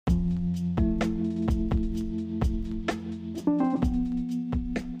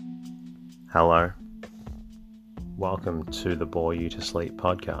Hello. Welcome to the Bore You to Sleep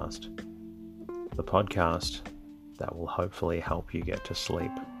podcast. The podcast that will hopefully help you get to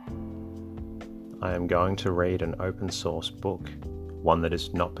sleep. I am going to read an open source book, one that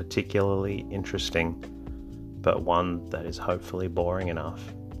is not particularly interesting, but one that is hopefully boring enough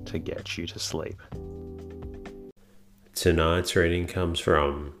to get you to sleep. Tonight's reading comes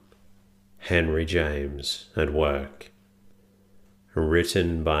from Henry James at Work,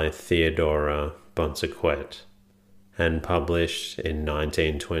 written by Theodora Bonsequet and published in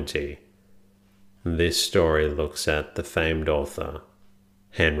 1920. This story looks at the famed author,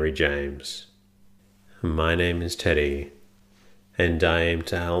 Henry James. My name is Teddy, and I aim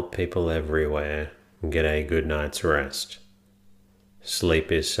to help people everywhere get a good night's rest.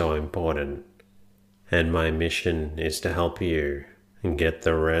 Sleep is so important, and my mission is to help you get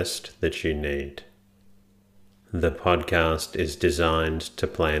the rest that you need. The podcast is designed to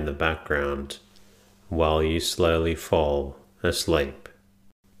play in the background while you slowly fall asleep.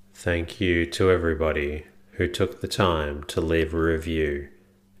 Thank you to everybody who took the time to leave a review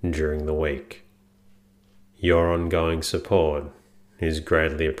during the week. Your ongoing support is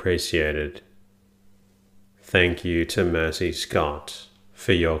greatly appreciated. Thank you to Mercy Scott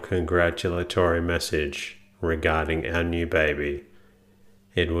for your congratulatory message regarding our new baby.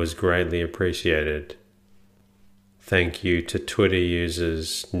 It was greatly appreciated. Thank you to Twitter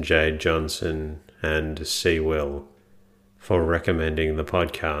users Jade Johnson and C. Will for recommending the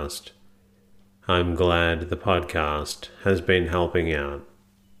podcast. I'm glad the podcast has been helping out.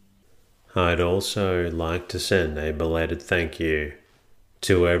 I'd also like to send a belated thank you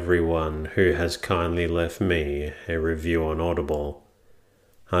to everyone who has kindly left me a review on Audible.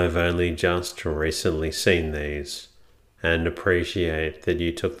 I've only just recently seen these and appreciate that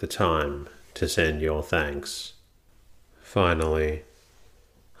you took the time to send your thanks. Finally,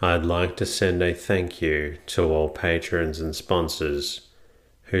 I'd like to send a thank you to all patrons and sponsors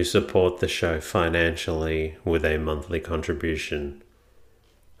who support the show financially with a monthly contribution.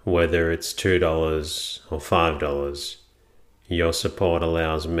 Whether it's $2 or $5, your support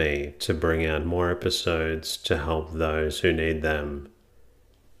allows me to bring out more episodes to help those who need them.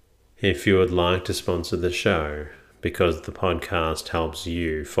 If you would like to sponsor the show because the podcast helps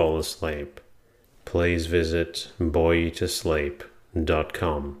you fall asleep, please visit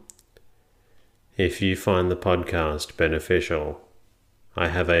boreyoutosleep.com. If you find the podcast beneficial, I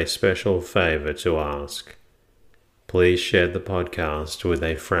have a special favor to ask. Please share the podcast with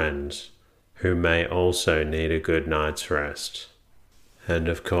a friend who may also need a good night's rest. And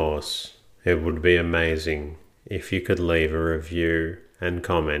of course, it would be amazing if you could leave a review and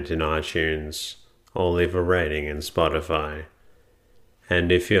comment in iTunes or leave a rating in Spotify. And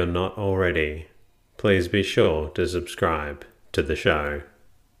if you're not already, please be sure to subscribe to the show.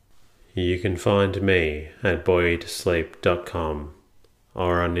 You can find me at boreyoutosleep.com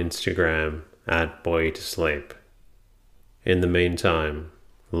or on Instagram at boreyoutosleep. In the meantime,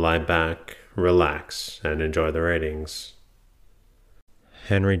 lie back, relax, and enjoy the readings.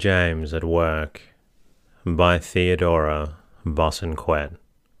 Henry James at Work by Theodora Bonsequet.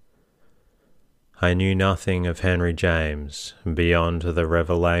 I knew nothing of Henry James beyond the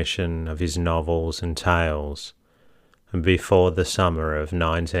revelation of his novels and tales before the summer of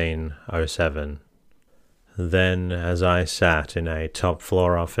 1907. Then, as I sat in a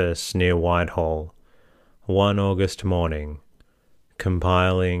top-floor office near Whitehall, one August morning,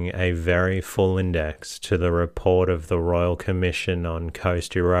 compiling a very full index to the report of the Royal Commission on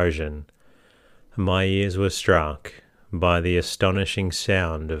Coast Erosion, my ears were struck by the astonishing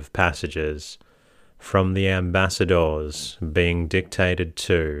sound of passages from the ambassadors being dictated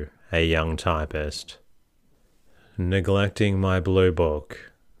to a young typist. Neglecting my blue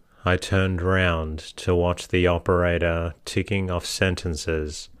book, I turned round to watch the operator ticking off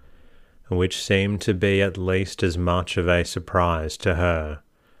sentences which seemed to be at least as much of a surprise to her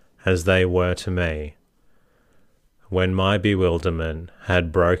as they were to me. When my bewilderment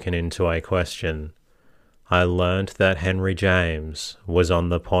had broken into a question, I learnt that Henry James was on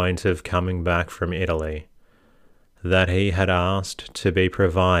the point of coming back from Italy, that he had asked to be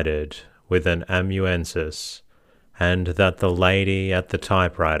provided with an amanuensis, and that the lady at the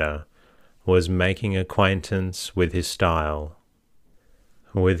typewriter was making acquaintance with his style.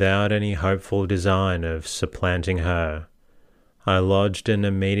 Without any hopeful design of supplanting her, I lodged an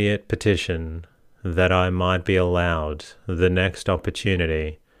immediate petition that I might be allowed the next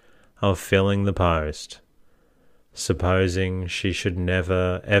opportunity of filling the post, supposing she should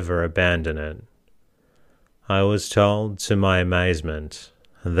never ever abandon it. I was told, to my amazement,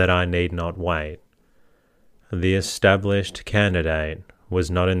 that I need not wait. The established candidate was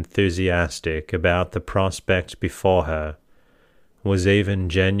not enthusiastic about the prospect before her, was even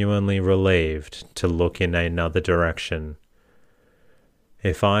genuinely relieved to look in another direction.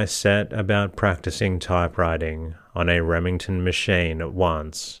 If I set about practicing typewriting on a Remington machine at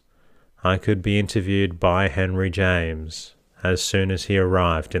once, I could be interviewed by Henry James as soon as he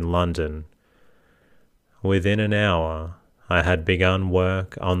arrived in London. Within an hour, I had begun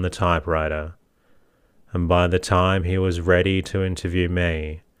work on the typewriter, and by the time he was ready to interview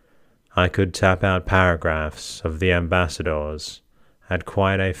me, I could tap out paragraphs of the ambassadors at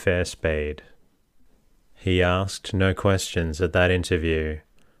quite a fair speed. He asked no questions at that interview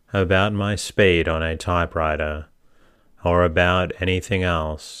about my speed on a typewriter, or about anything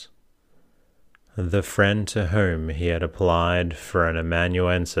else. The friend to whom he had applied for an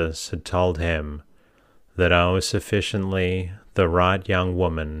amanuensis had told him that I was sufficiently the right young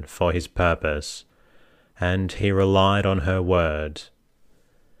woman for his purpose, and he relied on her word.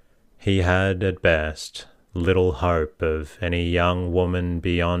 He had, at best, little hope of any young woman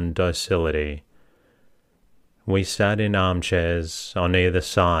beyond docility. We sat in armchairs on either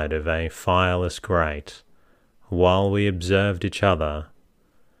side of a fireless grate, while we observed each other.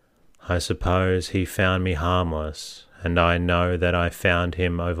 I suppose he found me harmless, and I know that I found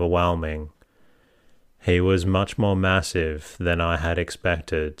him overwhelming. He was much more massive than I had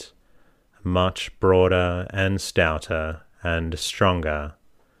expected, much broader and stouter and stronger.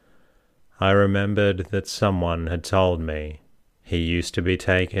 I remembered that someone had told me he used to be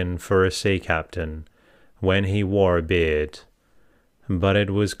taken for a sea captain when he wore a beard, but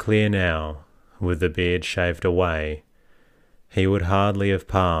it was clear now, with the beard shaved away, he would hardly have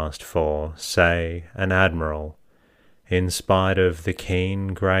passed for, say, an admiral, in spite of the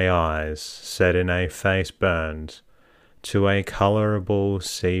keen grey eyes set in a face burned to a colourable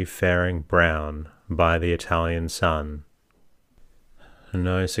seafaring brown by the Italian sun.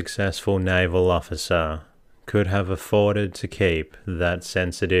 No successful naval officer could have afforded to keep that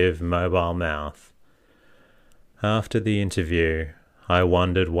sensitive, mobile mouth. After the interview, I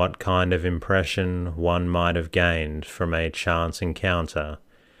wondered what kind of impression one might have gained from a chance encounter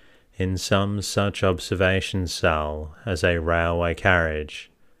in some such observation cell as a railway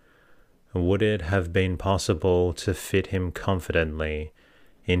carriage. Would it have been possible to fit him confidently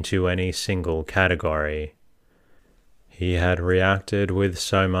into any single category? He had reacted with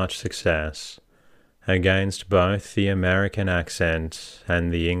so much success against both the American accent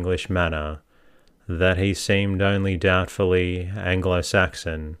and the English manner that he seemed only doubtfully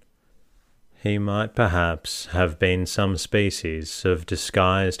Anglo-Saxon. He might perhaps have been some species of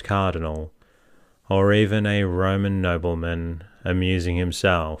disguised cardinal, or even a Roman nobleman amusing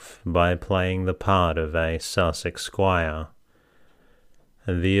himself by playing the part of a Sussex squire.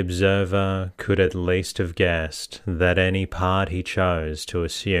 The observer could at least have guessed that any part he chose to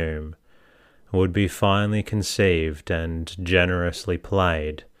assume would be finely conceived and generously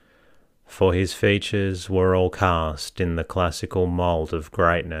played, for his features were all cast in the classical mould of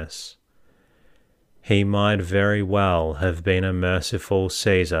greatness. He might very well have been a merciful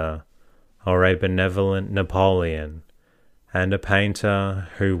Caesar or a benevolent Napoleon, and a painter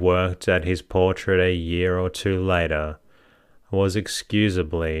who worked at his portrait a year or two later was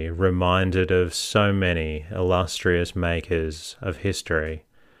excusably reminded of so many illustrious makers of history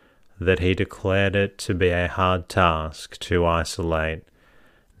that he declared it to be a hard task to isolate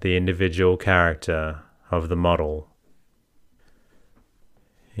the individual character of the model.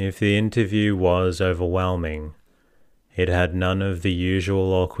 If the interview was overwhelming, it had none of the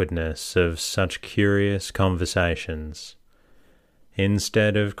usual awkwardness of such curious conversations.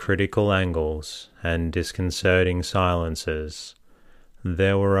 Instead of critical angles and disconcerting silences,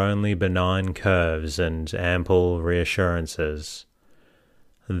 there were only benign curves and ample reassurances.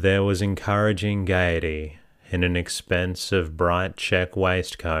 There was encouraging gaiety in an expense of bright check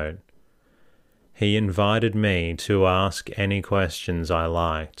waistcoat. He invited me to ask any questions I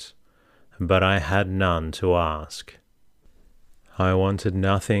liked, but I had none to ask. I wanted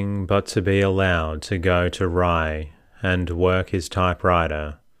nothing but to be allowed to go to Rye and work his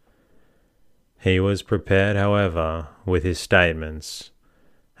typewriter. He was prepared, however, with his statements,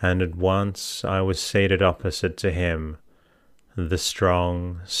 and at once I was seated opposite to him. The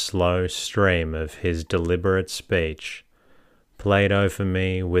strong, slow stream of his deliberate speech played over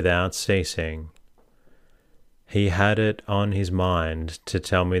me without ceasing. He had it on his mind to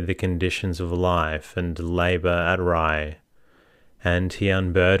tell me the conditions of life and labour at Rye, and he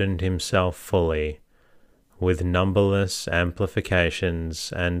unburdened himself fully, with numberless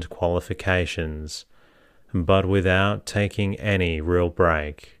amplifications and qualifications, but without taking any real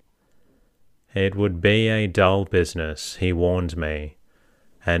break. It would be a dull business, he warned me,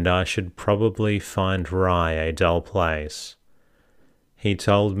 and I should probably find Rye a dull place. He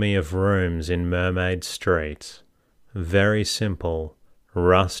told me of rooms in Mermaid Street, very simple,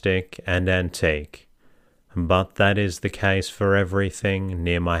 rustic and antique, but that is the case for everything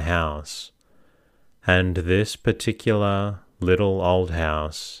near my house. And this particular little old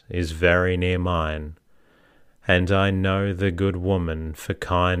house is very near mine, and I know the good woman for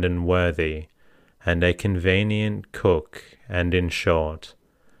kind and worthy, and a convenient cook, and in short,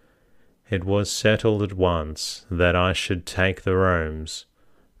 it was settled at once that I should take the rooms,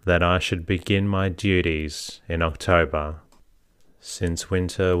 that I should begin my duties in October. Since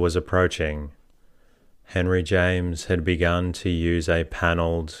winter was approaching, Henry James had begun to use a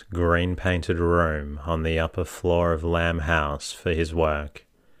panelled, green-painted room on the upper floor of Lamb House for his work.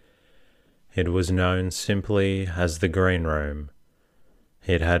 It was known simply as the Green Room.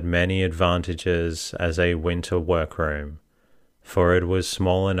 It had many advantages as a winter workroom, for it was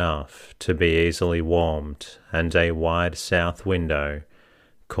small enough to be easily warmed, and a wide south window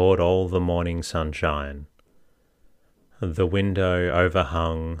caught all the morning sunshine. The window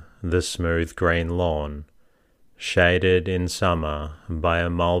overhung the smooth green lawn, shaded in summer by a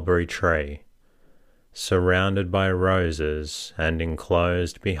mulberry tree, surrounded by roses and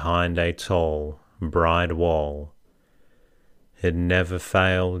enclosed behind a tall, bright wall. It never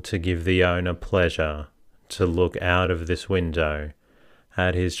failed to give the owner pleasure to look out of this window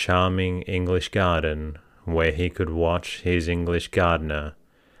at his charming English garden, where he could watch his English gardener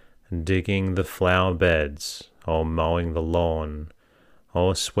digging the flower beds, or mowing the lawn,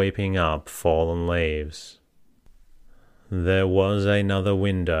 or sweeping up fallen leaves. There was another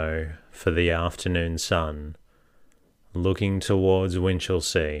window for the afternoon sun, looking towards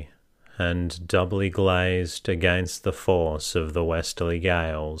Winchelsea, and doubly glazed against the force of the westerly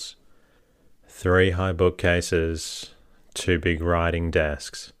gales. 3 high bookcases, 2 big writing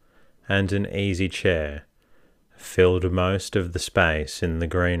desks, and an easy chair filled most of the space in the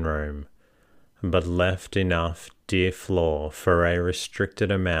green room, but left enough dear floor for a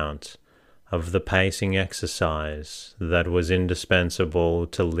restricted amount of the pacing exercise that was indispensable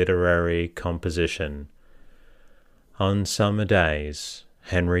to literary composition. On summer days,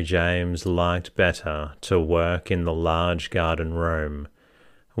 Henry James liked better to work in the large garden room,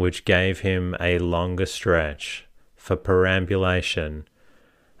 which gave him a longer stretch for perambulation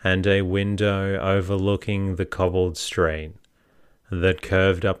and a window overlooking the cobbled street that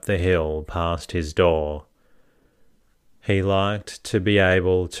curved up the hill past his door. He liked to be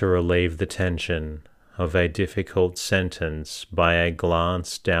able to relieve the tension of a difficult sentence by a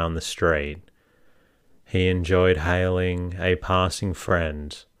glance down the street. He enjoyed hailing a passing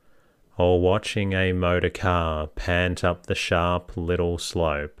friend, or watching a motor car pant up the sharp little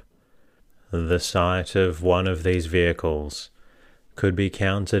slope. The sight of one of these vehicles could be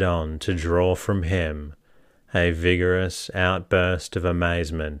counted on to draw from him a vigorous outburst of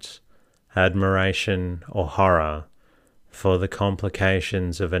amazement, admiration, or horror for the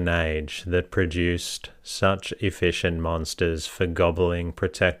complications of an age that produced such efficient monsters for gobbling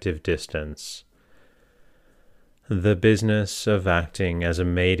protective distance. The business of acting as a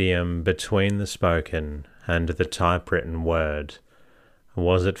medium between the spoken and the typewritten word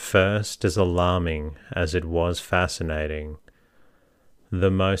was at first as alarming as it was fascinating.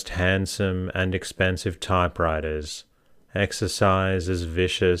 The most handsome and expensive typewriters exercise as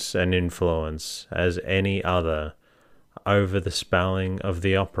vicious an influence as any other over the spelling of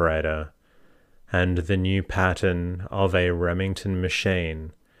the operator, and the new pattern of a Remington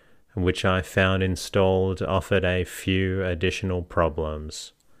machine which I found installed offered a few additional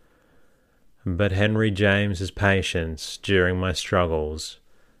problems. But Henry James's patience during my struggles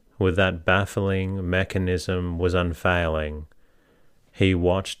with that baffling mechanism was unfailing. He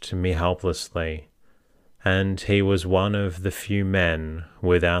watched me helplessly, and he was one of the few men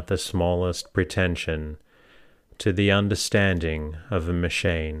without the smallest pretension to the understanding of a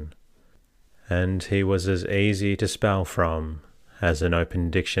machine, and he was as easy to spell from as an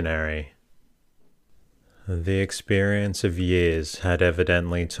open dictionary. The experience of years had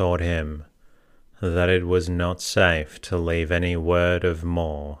evidently taught him that it was not safe to leave any word of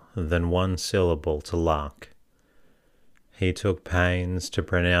more than 1 syllable to luck. He took pains to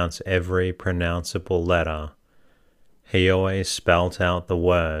pronounce every pronounceable letter. He always spelt out the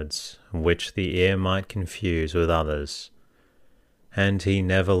words which the ear might confuse with others, and he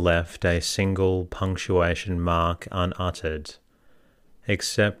never left a single punctuation mark unuttered,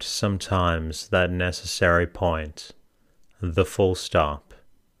 except sometimes that necessary point, the full stop.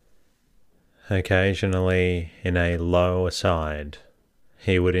 Occasionally, in a low aside,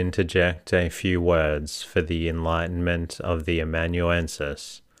 he would interject a few words for the enlightenment of the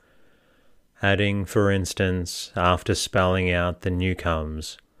amanuensis, adding, for instance, after spelling out the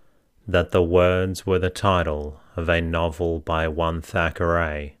Newcomes, that the words were the title of a novel by one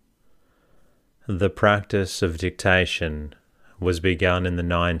Thackeray. The practice of dictation was begun in the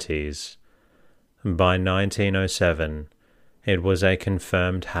 90s. By 1907, it was a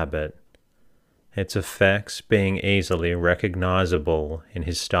confirmed habit, its effects being easily recognizable in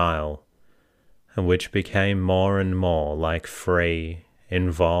his style, which became more and more like free,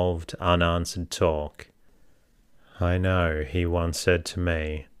 involved, unanswered talk. I know, he once said to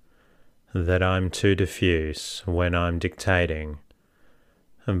me, that I'm too diffuse when I'm dictating,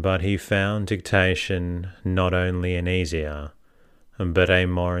 but he found dictation not only an easier, but a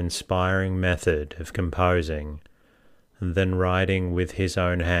more inspiring method of composing than writing with his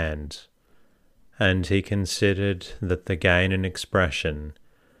own hand, and he considered that the gain in expression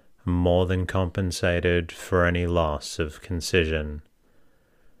more than compensated for any loss of concision.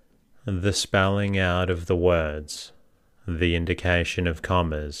 The spelling out of the words, the indication of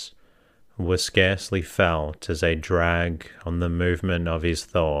commas, was scarcely felt as a drag on the movement of his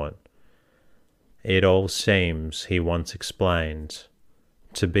thought. It all seems, he once explained,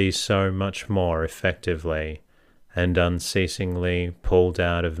 to be so much more effectively and unceasingly pulled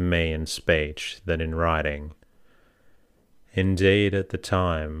out of me in speech than in writing. Indeed, at the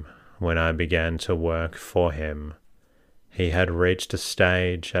time when I began to work for him, he had reached a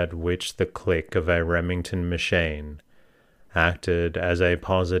stage at which the click of a Remington machine acted as a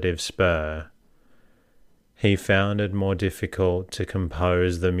positive spur. He found it more difficult to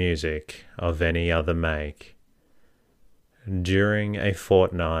compose the music of any other make. During a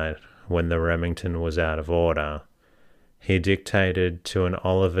fortnight, when the Remington was out of order, he dictated to an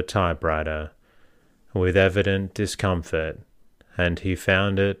Oliver typewriter with evident discomfort, and he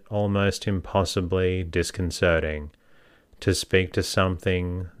found it almost impossibly disconcerting to speak to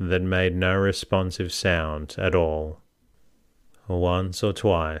something that made no responsive sound at all. Once or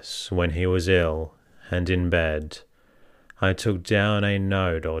twice, when he was ill and in bed, I took down a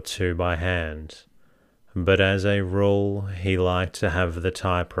note or two by hand, but as a rule he liked to have the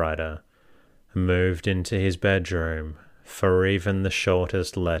typewriter moved into his bedroom for even the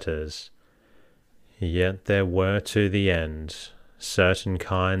shortest letters. Yet there were to the end certain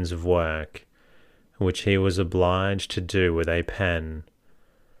kinds of work which he was obliged to do with a pen.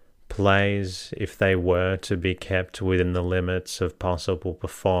 Plays, if they were to be kept within the limits of possible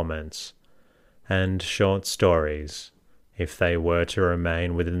performance, and short stories, if they were to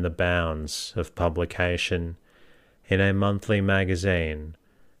remain within the bounds of publication in a monthly magazine,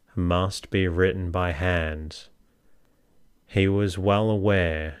 must be written by hand. He was well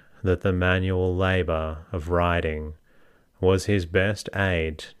aware that the manual labour of writing was his best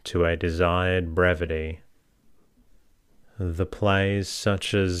aid to a desired brevity. The plays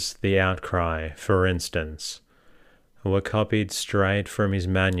such as The Outcry, for instance, were copied straight from his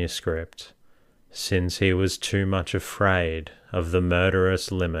manuscript, since he was too much afraid of the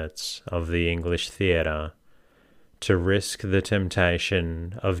murderous limits of the English theatre to risk the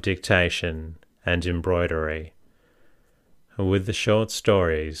temptation of dictation and embroidery. With the short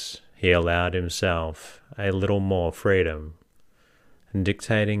stories, he allowed himself a little more freedom,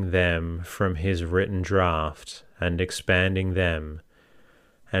 dictating them from his written draft and expanding them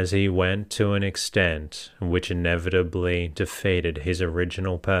as he went to an extent which inevitably defeated his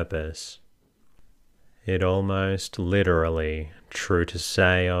original purpose. It almost literally, true to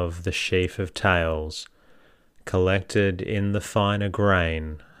say of the sheaf of tales, collected in the finer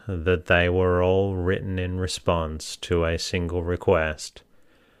grain that they were all written in response to a single request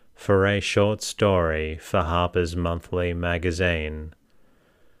for a short story for Harper's Monthly magazine.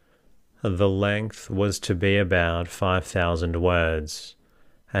 The length was to be about 5,000 words,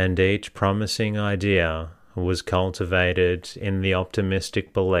 and each promising idea was cultivated in the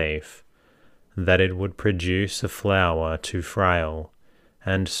optimistic belief that it would produce a flower too frail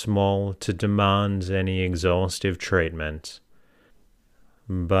and small to demand any exhaustive treatment.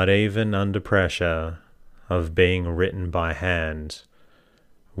 But even under pressure of being written by hand,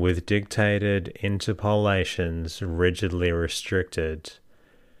 with dictated interpolations rigidly restricted,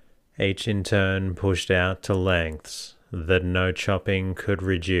 each in turn pushed out to lengths that no chopping could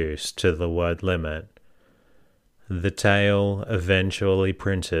reduce to the word limit, the tale eventually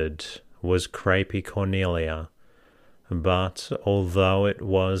printed was Crepey Cornelia, but although it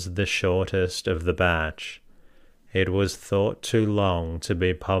was the shortest of the batch, it was thought too long to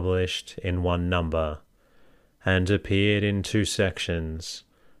be published in one number, and appeared in 2 sections,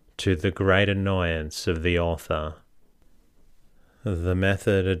 to the great annoyance of the author. The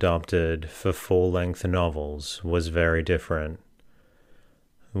method adopted for full-length novels was very different.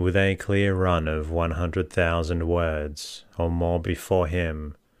 With a clear run of 100,000 words or more before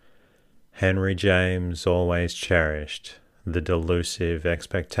him, Henry James always cherished the delusive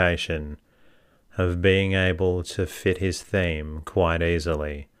expectation of being able to fit his theme quite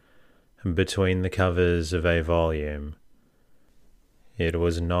easily between the covers of a volume. It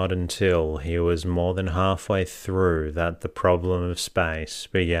was not until he was more than halfway through that the problem of space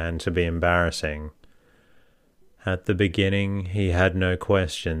began to be embarrassing. At the beginning, he had no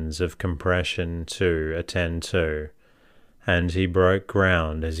questions of compression to attend to, and he broke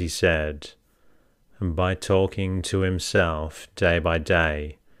ground, as he said, by talking to himself day by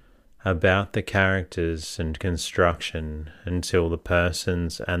day about the characters and construction until the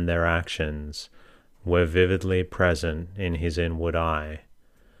persons and their actions were vividly present in his inward eye.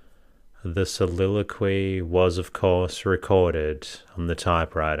 The soliloquy was of course recorded on the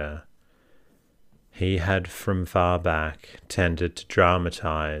typewriter. He had from far back tended to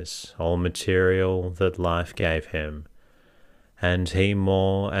dramatize all material that life gave him, and he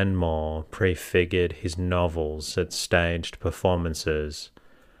more and more prefigured his novels at staged performances,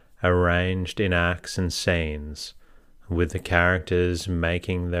 arranged in acts and scenes, with the characters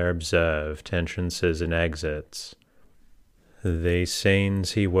making their observed entrances and exits. These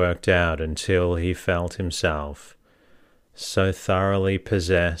scenes he worked out until he felt himself so thoroughly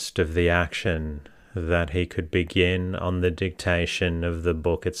possessed of the action that he could begin on the dictation of the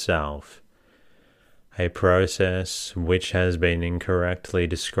book itself, a process which has been incorrectly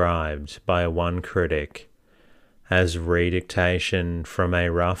described by one critic as redictation from a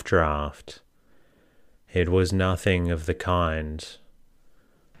rough draft. It was nothing of the kind.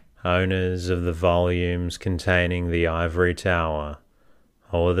 Owners of the volumes containing the Ivory Tower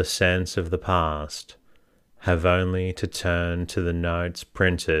or the Sense of the Past have only to turn to the notes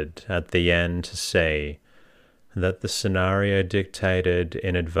printed at the end to see that the scenario dictated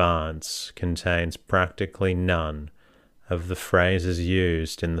in advance contains practically none of the phrases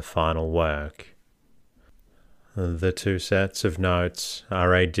used in the final work. The two sets of notes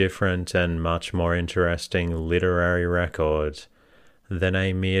are a different and much more interesting literary record than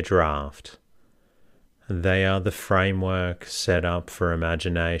a mere draft. They are the framework set up for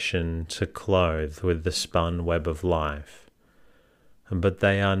imagination to clothe with the spun web of life. But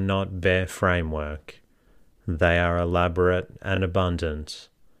they are not bare framework. They are elaborate and abundant.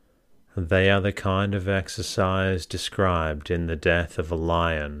 They are the kind of exercise described in The Death of a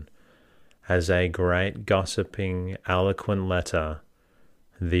Lion as a great gossiping, eloquent letter,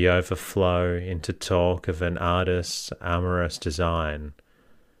 the overflow into talk of an artist's amorous design.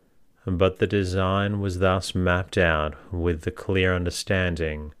 But the design was thus mapped out with the clear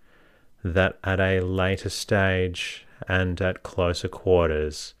understanding that at a later stage and at closer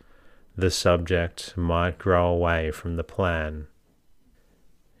quarters, the subject might grow away from the plan.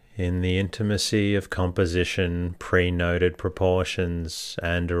 In the intimacy of composition, pre-noted proportions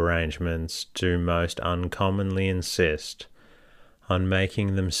and arrangements do most uncommonly insist on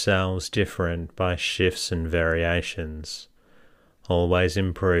making themselves different by shifts and variations, always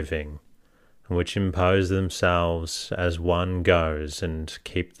improving, which impose themselves as one goes and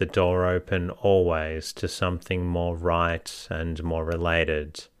keep the door open always to something more right and more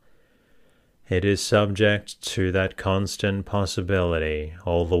related. It is subject to that constant possibility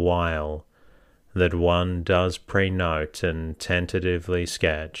all the while that one does pre-note and tentatively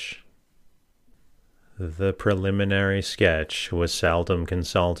sketch. The preliminary sketch was seldom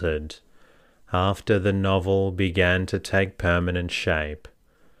consulted after the novel began to take permanent shape,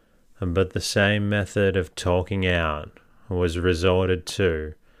 but the same method of talking out was resorted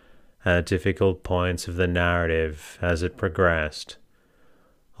to at difficult points of the narrative as it progressed,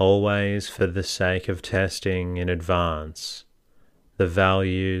 always for the sake of testing in advance the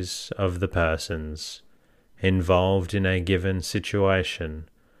values of the persons involved in a given situation,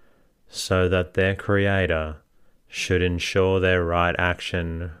 so that their creator should ensure their right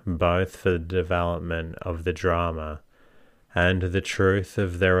action both for the development of the drama and the truth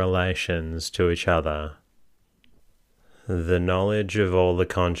of their relations to each other. The knowledge of all the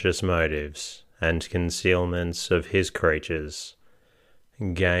conscious motives and concealments of his creatures,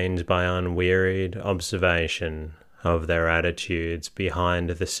 gained by unwearied observation of their attitudes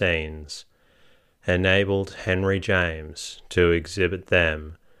behind the scenes, enabled Henry James to exhibit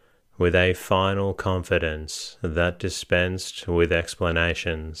them with a final confidence that dispensed with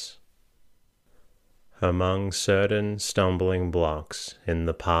explanations. Among certain stumbling blocks in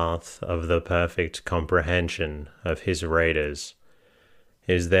the path of the perfect comprehension of his readers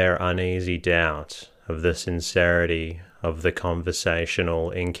is their uneasy doubt of the sincerity of the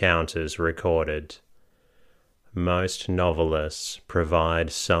conversational encounters recorded. Most novelists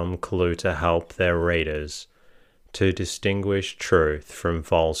provide some clue to help their readers to distinguish truth from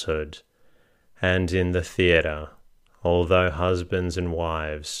falsehood, and in the theatre, although husbands and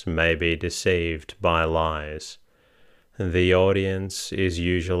wives may be deceived by lies, the audience is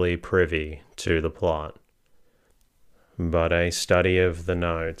usually privy to the plot. But a study of the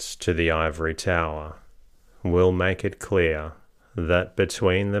notes to the Ivory Tower will make it clear that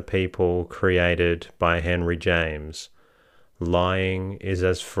between the people created by Henry James, lying is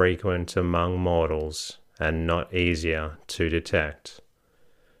as frequent among mortals and not easier to detect.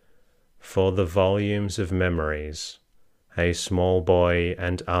 For the volumes of memories, A Small Boy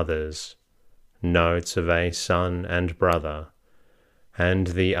and Others, Notes of a Son and Brother, and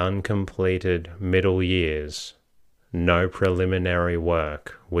the uncompleted Middle Years, no preliminary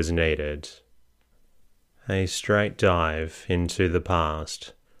work was needed. A straight dive into the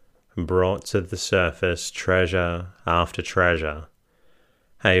past brought to the surface treasure after treasure,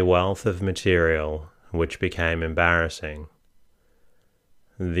 a wealth of material which became embarrassing.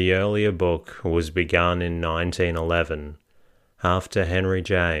 The earlier book was begun in 1911, after Henry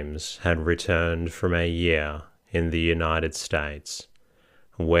James had returned from a year in the United States,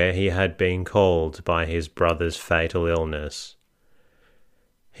 where he had been called by his brother's fatal illness.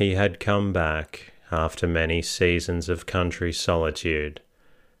 He had come back after many seasons of country solitude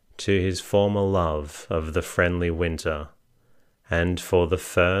to his former love of the friendly winter, and for the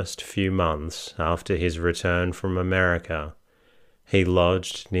first few months after his return from America, he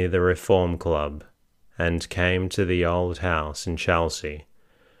lodged near the Reform Club and came to the old house in Chelsea,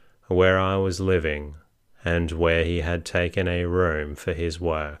 where I was living and where he had taken a room for his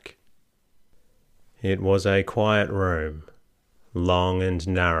work. It was a quiet room, long and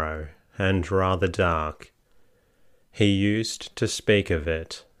narrow and rather dark. He used to speak of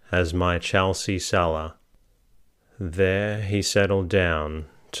it as my Chelsea cellar. There he settled down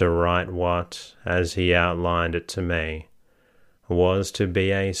to write what, as he outlined it to me, was to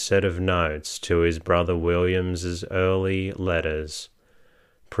be a set of notes to his brother William's early letters,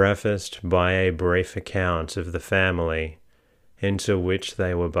 prefaced by a brief account of the family into which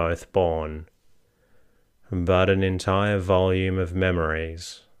they were both born. But an entire volume of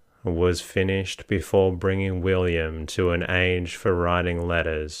memories was finished before bringing William to an age for writing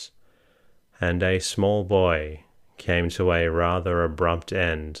letters, and A Small Boy came to a rather abrupt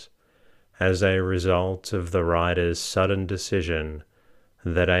end as a result of the writer's sudden decision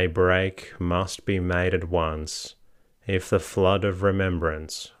that a break must be made at once if the flood of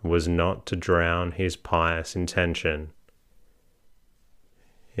remembrance was not to drown his pious intention.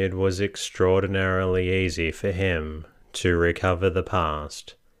 It was extraordinarily easy for him to recover the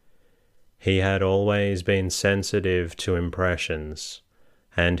past. He had always been sensitive to impressions,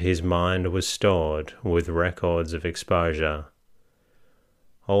 and his mind was stored with records of exposure.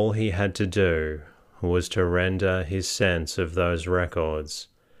 All he had to do was to render his sense of those records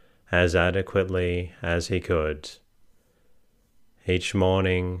as adequately as he could. Each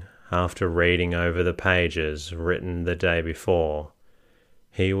morning, after reading over the pages written the day before,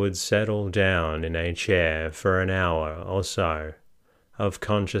 he would settle down in a chair for an hour or so of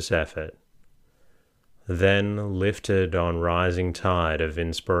conscious effort. Then, lifted on rising tide of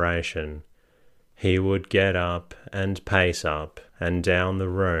inspiration, he would get up and pace up and down the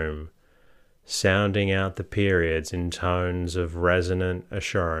room, sounding out the periods in tones of resonant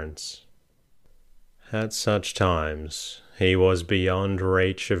assurance. At such times, he was beyond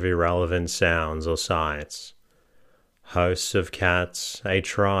reach of irrelevant sounds or sights. Hosts of cats, a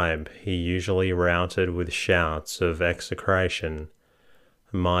tribe he usually routed with shouts of execration,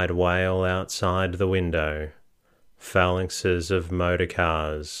 might wail outside the window. Phalanxes of motor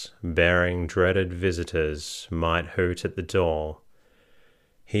cars, bearing dreaded visitors, might hoot at the door.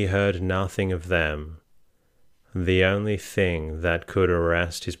 He heard nothing of them. The only thing that could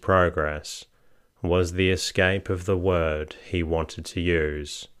arrest his progress was the escape of the word he wanted to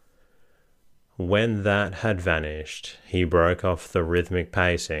use. When that had vanished, he broke off the rhythmic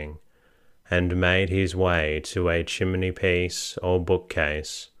pacing and made his way to a chimney-piece or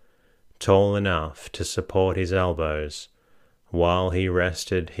bookcase, tall enough to support his elbows, while he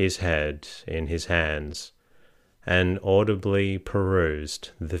rested his head in his hands and audibly perused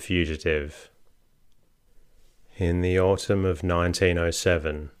The Fugitive. In the autumn of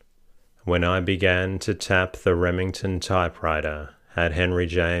 1907, when I began to tap the Remington typewriter at Henry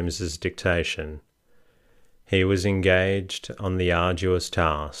James's dictation, he was engaged on the arduous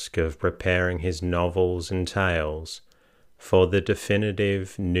task of preparing his novels and tales for the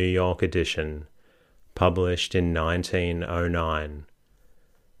definitive New York edition published in 1909.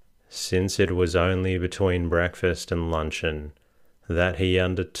 Since it was only between breakfast and luncheon that he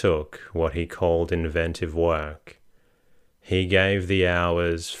undertook what he called inventive work, he gave the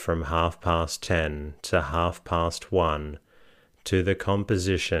hours from 10:30 to 1:30 to the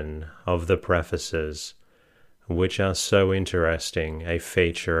composition of the prefaces, which are so interesting a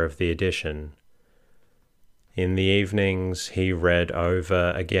feature of the edition. In the evenings he read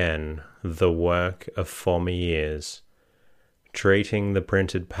over again the work of former years, treating the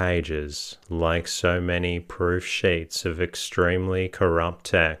printed pages like so many proof sheets of extremely corrupt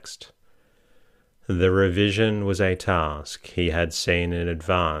text. The revision was a task he had seen in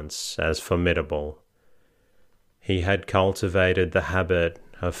advance as formidable. He had cultivated the habit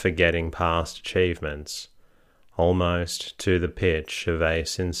of forgetting past achievements, almost to the pitch of a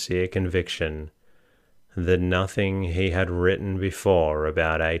sincere conviction that nothing he had written before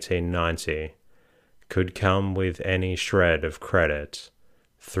about 1890 could come with any shred of credit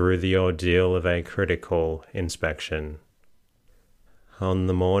through the ordeal of a critical inspection. On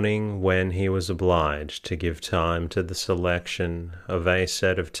the morning when he was obliged to give time to the selection of a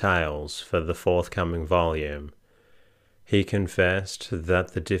set of tales for the forthcoming volume, he confessed that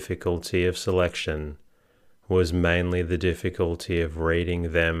the difficulty of selection was mainly the difficulty of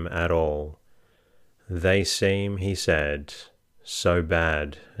reading them at all. They seem, he said, so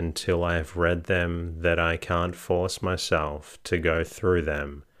bad until I have read them that I can't force myself to go through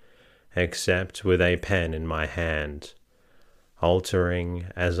them, except with a pen in my hand, altering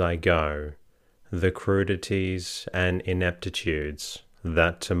as I go the crudities and ineptitudes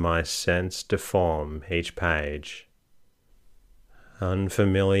that to my sense deform each page.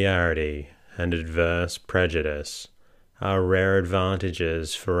 Unfamiliarity and adverse prejudice are rare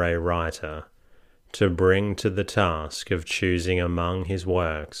advantages for a writer to bring to the task of choosing among his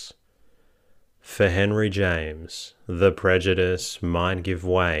works. For Henry James, the prejudice might give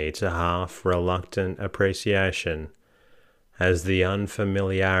way to half-reluctant appreciation as the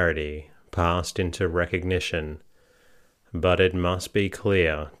unfamiliarity passed into recognition, but it must be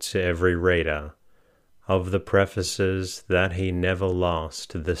clear to every reader of the prefaces that he never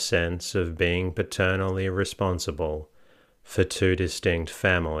lost the sense of being paternally responsible for two distinct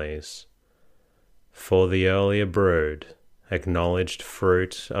families. For the earlier brood, acknowledged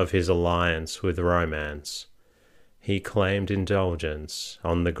fruit of his alliance with romance, he claimed indulgence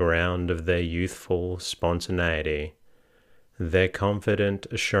on the ground of their youthful spontaneity, their confident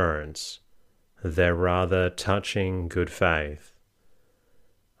assurance, their rather touching good faith.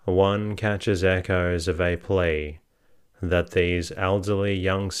 One catches echoes of a plea that these elderly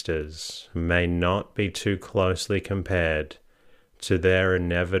youngsters may not be too closely compared to their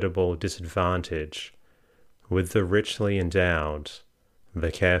inevitable disadvantage with the richly endowed,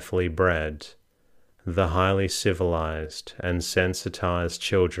 the carefully bred, the highly civilized and sensitized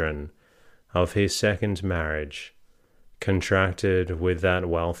children of his second marriage, contracted with that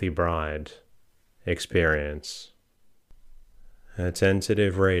wealthy bride, experience.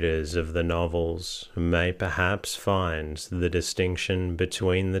 Attentive readers of the novels may perhaps find the distinction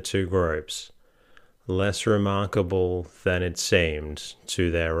between the two groups less remarkable than it seemed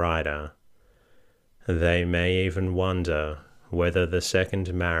to their writer. They may even wonder whether the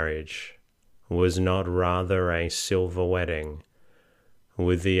second marriage was not rather a silver wedding,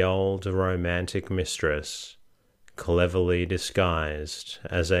 with the old romantic mistress cleverly disguised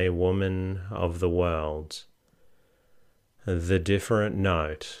as a woman of the world. The different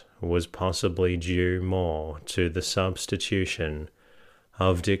note was possibly due more to the substitution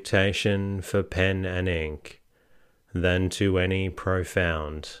of dictation for pen and ink than to any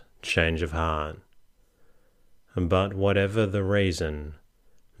profound change of heart. But whatever the reason,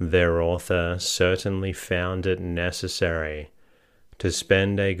 their author certainly found it necessary to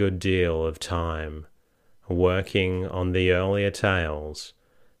spend a good deal of time working on the earlier tales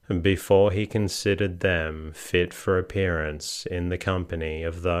before he considered them fit for appearance in the company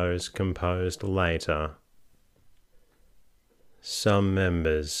of those composed later. Some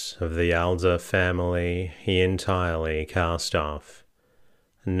members of the Alder family he entirely cast off,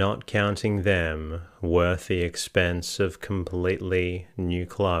 not counting them worth the expense of completely new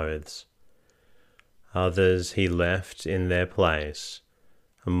clothes. Others he left in their place,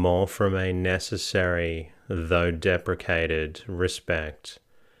 more from a necessary, though deprecated, respect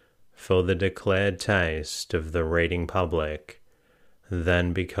for the declared taste of the reading public,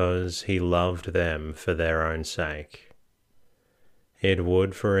 than because he loved them for their own sake. It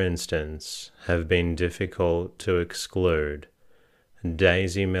would, for instance, have been difficult to exclude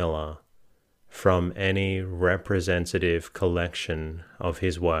Daisy Miller from any representative collection of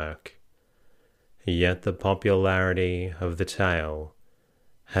his work. Yet the popularity of the tale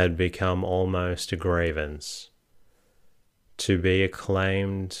had become almost a grievance. To be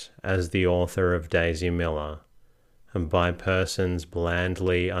acclaimed as the author of Daisy Miller by persons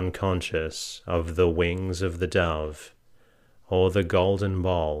blandly unconscious of the wings of the dove or the golden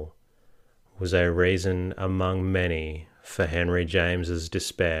bowl was a reason among many for Henry James's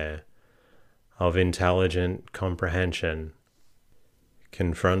despair of intelligent comprehension.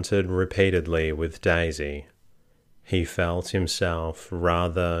 Confronted repeatedly with Daisy, he felt himself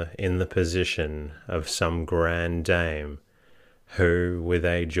rather in the position of some grand dame who, with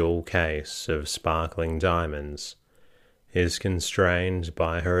a jewel case of sparkling diamonds, is constrained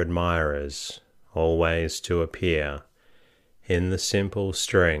by her admirers always to appear in the simple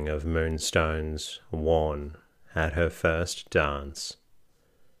string of moonstones worn at her first dance.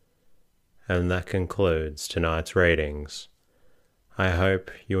 And that concludes tonight's readings. I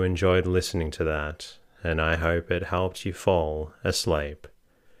hope you enjoyed listening to that, and I hope it helped you fall asleep.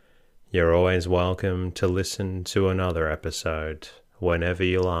 You're always welcome to listen to another episode whenever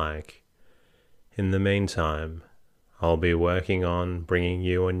you like. In the meantime, I'll be working on bringing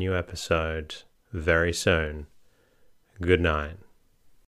you a new episode very soon. Good night.